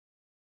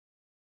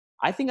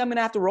 I think I'm going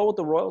to have to roll with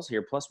the Royals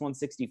here, plus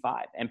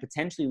 165, and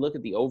potentially look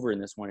at the over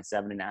in this one at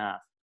 7.5.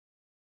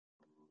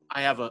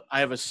 I have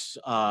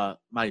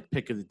my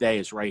pick of the day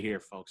is right here,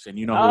 folks, and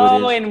you know who it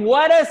is. Oh, and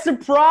what a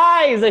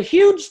surprise! A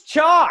huge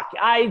chalk.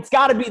 It's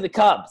got to be the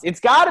Cubs. It's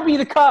got to be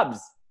the Cubs.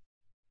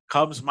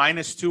 Cubs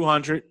minus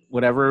 200,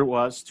 whatever it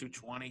was,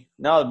 220.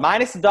 No,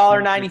 minus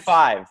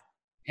 $1.95.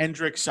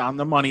 Hendricks on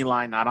the money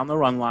line, not on the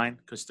run line,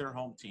 because they're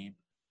home team.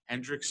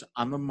 Hendricks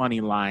on the money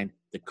line.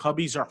 The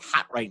Cubbies are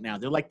hot right now.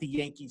 They're like the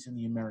Yankees in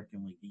the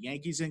American League. The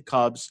Yankees and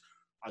Cubs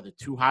are the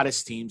 2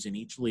 hottest teams in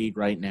each league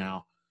right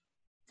now.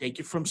 Take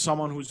it from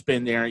someone who's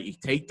been there. You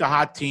take the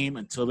hot team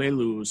until they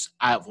lose.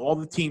 Out of all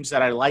the teams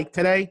that I like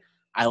today,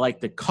 I like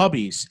the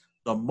Cubbies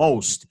the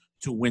most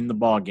to win the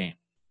ball game.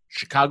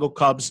 Chicago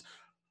Cubs.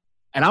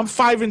 And I'm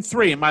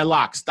 5-3 in my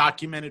locks,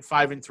 documented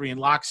 5-3 in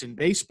locks in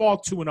baseball,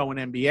 2-0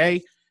 in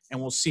NBA, and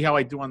we'll see how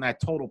I do on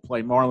that total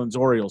play,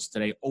 Marlins-Orioles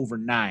today, over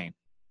 9.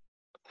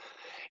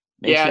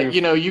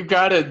 You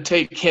got to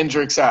take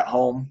Hendricks at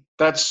home.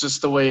 That's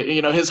just the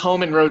way, his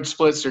home and road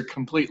splits are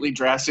completely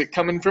drastic.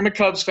 Coming from a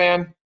Cubs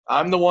fan,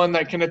 I'm the one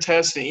that can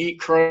attest and eat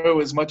crow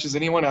as much as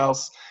anyone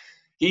else.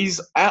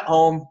 He's at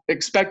home.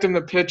 Expect him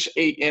to pitch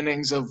 8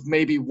 innings of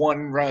maybe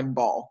 1-run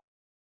ball.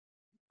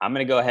 I'm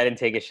going to go ahead and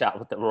take a shot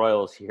with the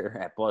Royals here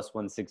at plus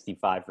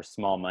 165 for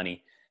small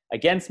money.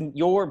 Against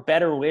your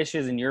better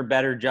wishes and your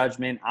better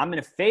judgment, I'm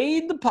going to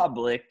fade the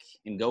public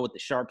and go with the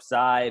sharp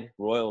side.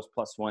 Royals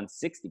plus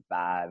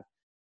 165.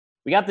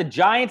 We got the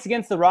Giants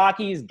against the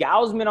Rockies.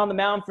 Gausman on the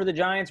mound for the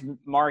Giants.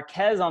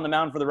 Marquez on the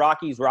mound for the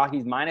Rockies.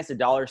 Rockies minus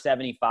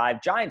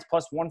 $1.75. Giants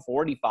plus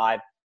 145.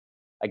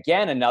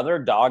 Again, another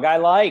dog I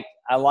like.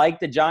 I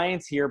like the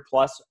Giants here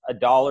plus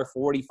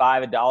 $1.45,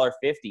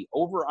 $1.50.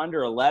 Over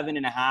under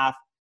 11.5.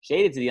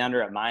 Shaded to the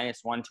under at minus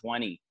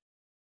 120.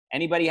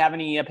 Anybody have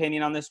any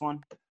opinion on this one?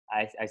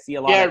 I see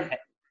a lot of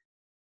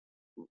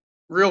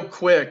 – real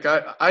quick,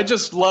 I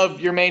just love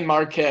Yermín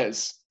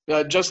Marquez.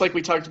 Just like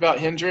we talked about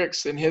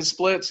Hendricks and his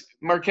splits,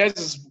 Marquez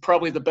is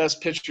probably the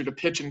best pitcher to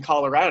pitch in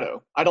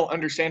Colorado. I don't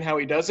understand how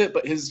he does it,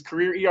 but his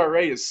career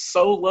ERA is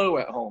so low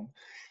at home.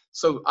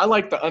 So I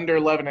like the under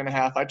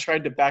 11.5. I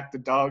tried to back the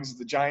dogs of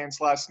the Giants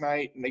last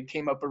night, and they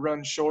came up a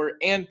run short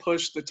and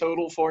pushed the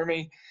total for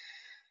me.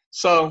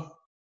 So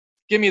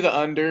give me the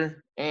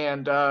under,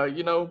 and,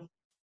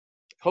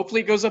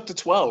 hopefully it goes up to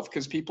 12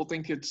 because people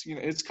think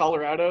it's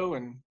Colorado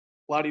and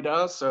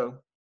la-di-da. So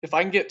if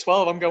I can get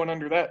 12, I'm going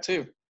under that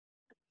too.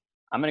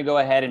 I'm going to go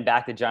ahead and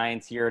back the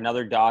Giants here.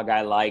 Another dog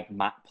I like,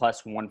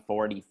 plus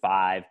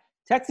 145.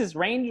 Texas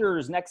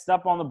Rangers next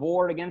up on the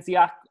board against the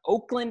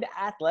Oakland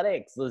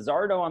Athletics.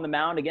 Luzardo on the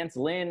mound against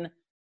Lynn.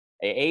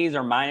 A's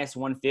are minus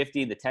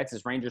 150. The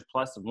Texas Rangers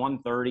plus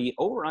 130.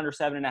 Over under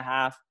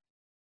 7.5.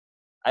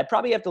 I'd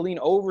probably have to lean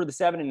over the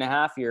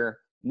 7.5 here.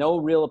 No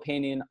real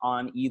opinion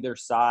on either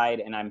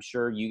side, and I'm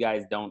sure you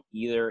guys don't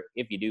either.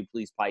 If you do,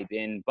 please pipe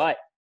in. But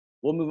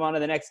we'll move on to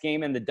the next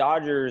game, and the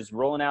Dodgers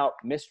rolling out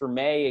Mr.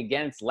 May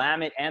against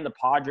Lamet and the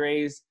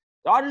Padres.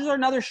 Dodgers are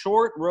another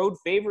short road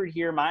favorite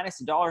here,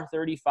 minus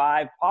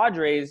 $1.35.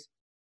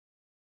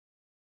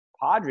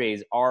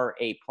 Padres are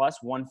a plus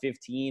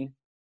 115.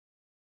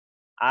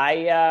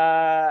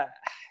 Dodgers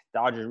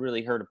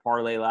really hurt a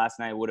parlay last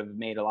night. Would have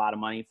made a lot of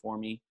money for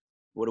me.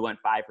 Would have went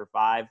 5 for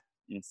 5.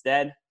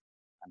 Instead,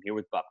 I'm here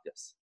with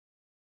Bupkus.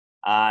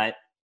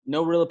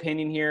 No real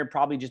opinion here.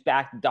 Probably just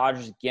back the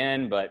Dodgers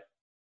again, but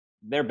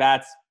their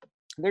bats,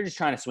 they're just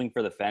trying to swing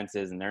for the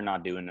fences, and they're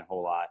not doing a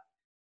whole lot.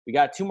 We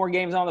got 2 more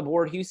games on the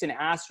board. Houston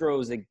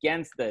Astros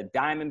against the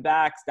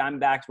Diamondbacks.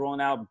 Diamondbacks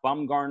rolling out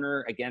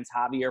Bumgarner against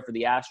Javier for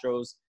the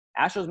Astros.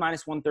 Astros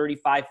minus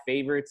 135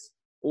 favorites.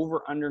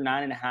 Over under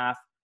 9.5.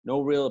 No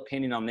real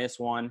opinion on this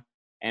one.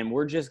 And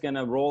we're just going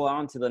to roll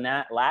on to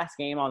the last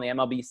game on the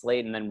MLB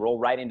slate and then roll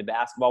right into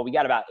basketball. We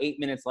got about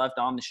 8 minutes left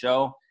on the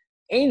show.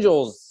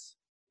 Angels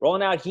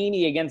rolling out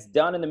Heaney against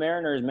Dunn and the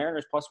Mariners.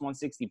 Mariners plus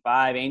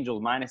 165.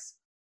 Angels minus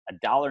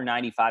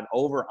 $1.95.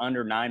 Over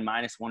under 9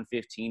 minus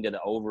 115 to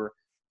the over.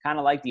 Kind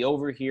of like the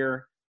over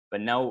here, but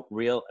no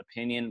real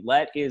opinion.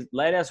 Let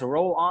us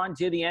roll on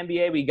to the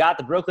NBA. We got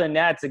the Brooklyn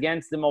Nets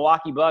against the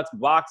Milwaukee Bucks.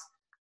 Bucks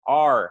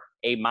are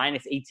a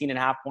minus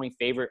 18.5 point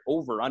favorite.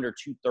 Over under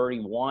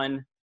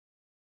 231.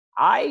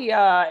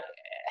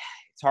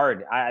 It's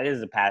hard. This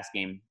is a pass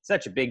game.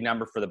 Such a big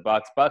number for the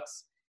Bucks.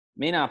 Bucks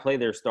may not play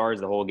their stars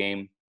the whole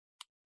game.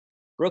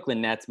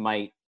 Brooklyn Nets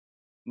might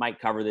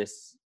cover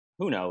this.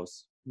 Who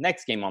knows?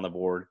 Next game on the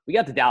board, we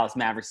got the Dallas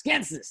Mavericks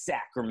against the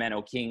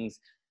Sacramento Kings.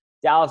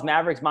 Dallas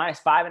Mavericks minus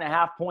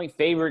 5.5 point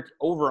favorite.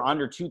 Over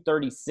under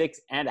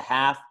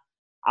 236.5.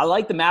 I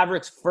like the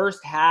Mavericks first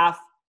half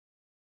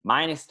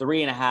minus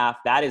 3.5.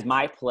 That is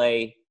my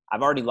play.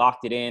 I've already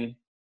locked it in,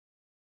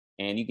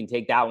 and you can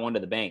take that one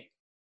to the bank.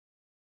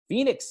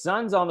 Phoenix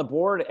Suns on the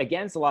board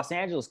against the Los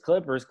Angeles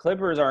Clippers.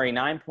 Clippers are a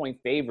 9-point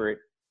favorite.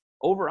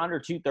 Over under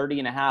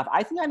 230.5.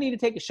 I think I need to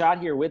take a shot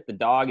here with the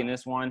dog in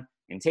this one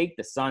and take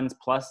the Suns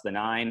plus the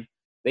 9.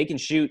 They can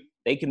shoot.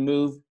 They can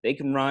move. They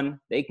can run.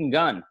 They can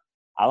gun.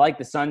 I like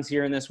the Suns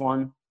here in this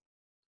one.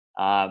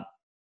 And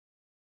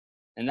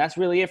that's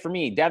really it for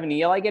me. Devin, do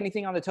you like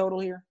anything on the total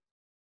here?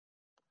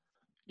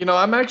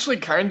 I'm actually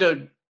kind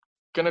of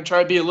going to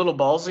try to be a little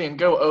ballsy and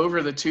go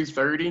over the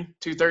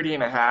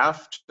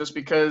 230.5, just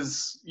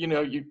because,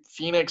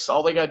 Phoenix,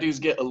 all they got to do is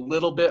get a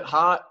little bit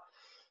hot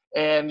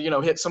and,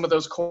 hit some of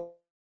those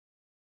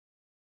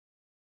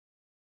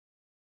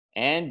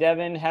And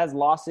Devin has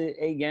lost it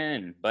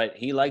again, but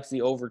he likes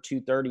the over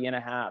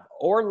 230.5.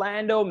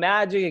 Orlando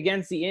Magic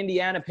against the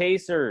Indiana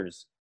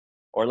Pacers.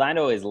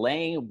 Orlando is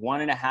laying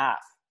 1.5.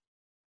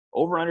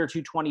 Over under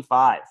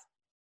 225.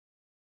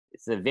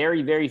 It's a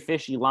very, very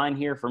fishy line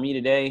here for me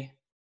today.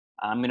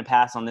 I'm going to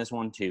pass on this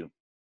one too.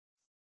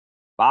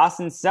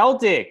 Boston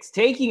Celtics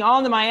taking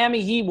on the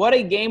Miami Heat. What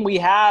a game we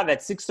have at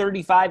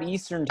 6:35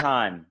 Eastern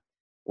time.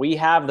 We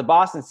have the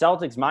Boston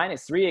Celtics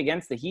minus 3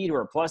 against the Heat, who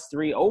are plus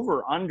 3,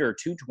 over under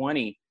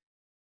 220.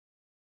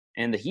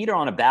 And the Heat are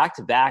on a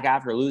back-to-back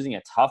after losing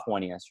a tough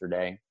one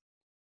yesterday.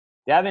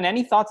 Devin,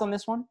 any thoughts on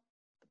this one?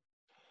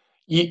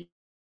 Yeah.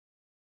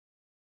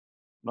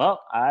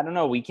 Well, I don't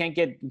know. We can't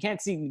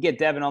get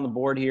Devin on the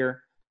board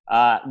here.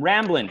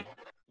 Ramblin',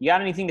 you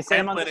got anything to say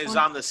about this one? Ramblin' is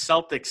on the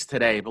Celtics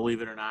today,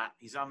 believe it or not.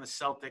 He's on the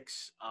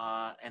Celtics,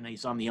 and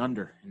he's on the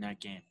under in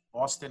that game.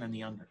 Boston and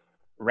the under.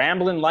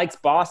 Ramblin' likes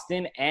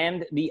Boston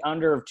and the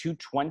under of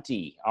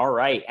 220. All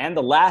right. And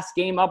the last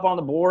game up on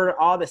the board,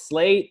 the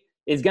slate,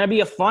 is going to be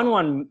a fun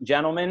one,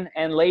 gentlemen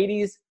and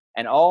ladies,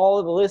 and all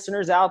of the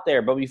listeners out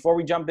there. But before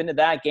we jump into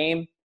that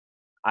game,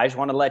 I just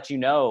want to let you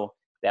know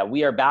that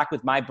we are back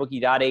with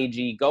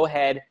mybookie.ag. Go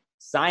ahead,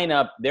 sign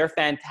up. They're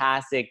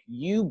fantastic.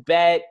 You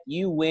bet,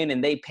 you win,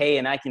 and they pay,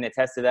 and I can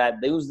attest to that.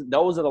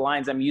 Those are the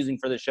lines I'm using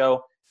for the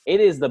show. It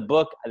is the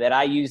book that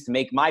I use to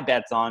make my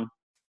bets on.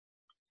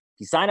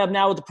 You sign up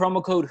now with the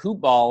promo code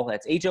HoopBall,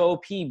 that's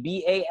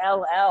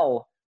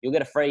HOOPBALL, you'll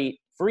get a free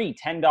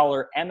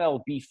 $10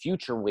 MLB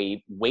future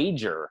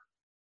wager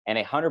and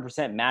a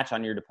 100% match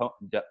on your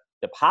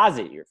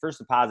deposit, your first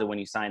deposit when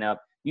you sign up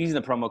using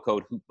the promo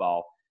code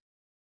HoopBall.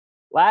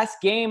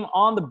 Last game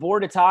on the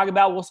board to talk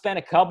about. We'll spend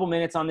a couple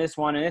minutes on this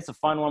one, and it's a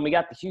fun one. We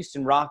got the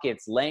Houston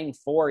Rockets laying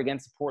 4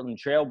 against the Portland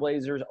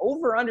Trailblazers.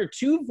 Over under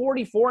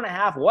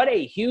 244.5. What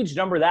a huge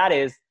number that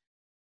is.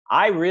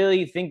 I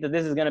really think that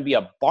this is going to be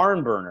a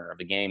barn burner of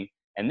a game,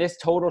 and this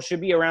total should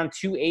be around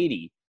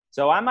 280.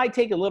 So I might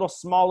take a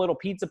small little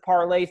pizza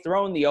parlay,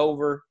 throw in the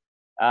over.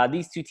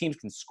 These two teams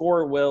can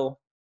score at will.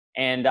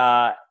 And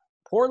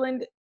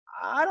Portland,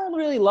 I don't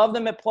really love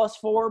them at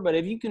 +4, but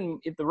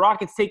if the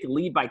Rockets take a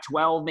lead by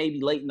 12,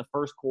 maybe late in the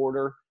first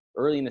quarter,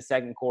 early in the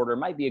second quarter, it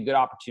might be a good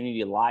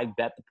opportunity to live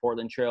bet the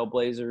Portland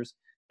Trailblazers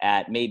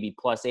at maybe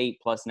 +8,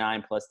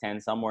 +9, +10,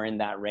 somewhere in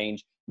that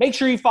range. Make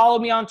sure you follow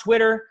me on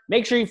Twitter.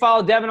 Make sure you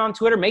follow Devin on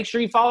Twitter. Make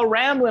sure you follow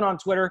Ramblin' on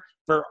Twitter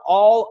for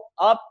all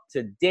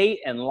up-to-date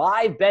and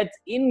live bets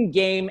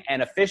in-game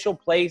and official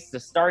plays to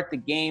start the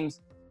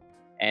games.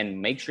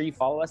 And make sure you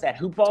follow us at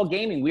Hoopball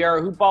Gaming. We are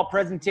a Hoopball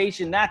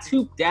presentation. That's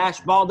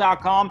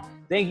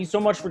hoop-ball.com. Thank you so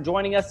much for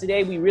joining us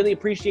today. We really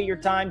appreciate your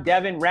time.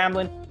 Devin,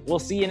 Ramblin', we'll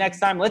see you next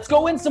time. Let's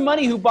go win some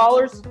money,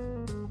 Hoopballers.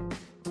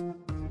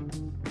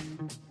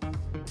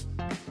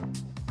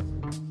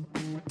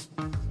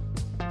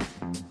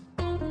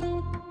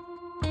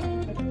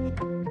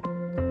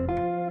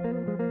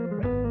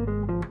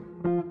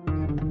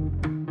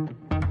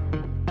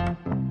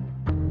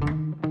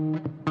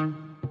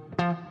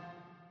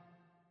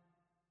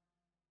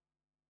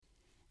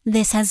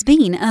 This has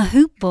been a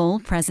Hoop Ball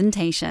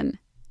presentation.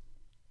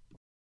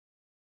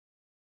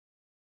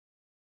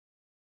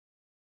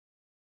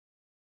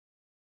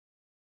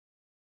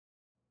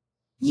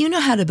 You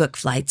know how to book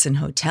flights and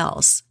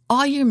hotels.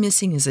 All you're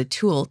missing is a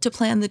tool to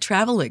plan the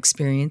travel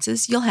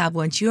experiences you'll have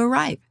once you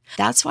arrive.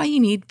 That's why you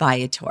need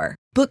Viator.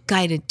 Book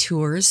guided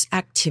tours,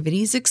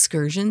 activities,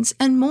 excursions,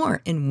 and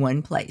more in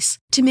one place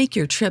to make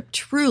your trip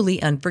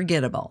truly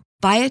unforgettable.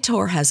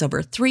 Viator has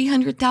over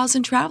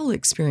 300,000 travel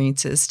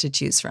experiences to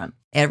choose from.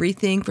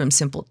 Everything from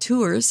simple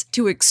tours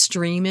to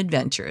extreme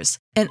adventures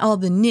and all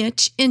the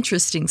niche,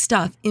 interesting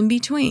stuff in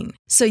between.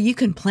 So you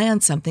can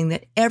plan something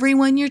that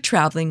everyone you're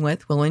traveling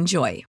with will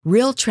enjoy.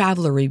 Real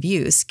traveler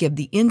reviews give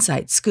the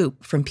inside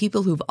scoop from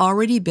people who've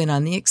already been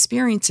on the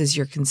experiences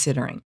you're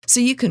considering. So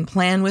you can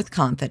plan with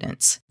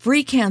confidence.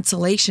 Free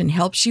cancellation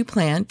helps you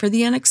plan for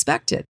the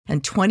unexpected.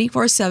 And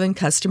 24/7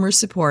 customer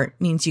support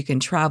means you can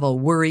travel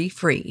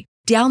worry-free.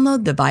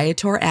 Download the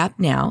Viator app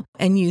now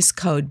and use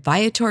code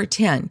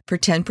Viator10 for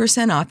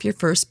 10% off your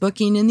first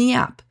booking in the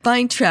app.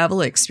 Find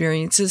travel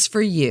experiences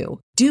for you.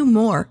 Do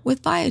more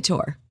with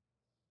Viator.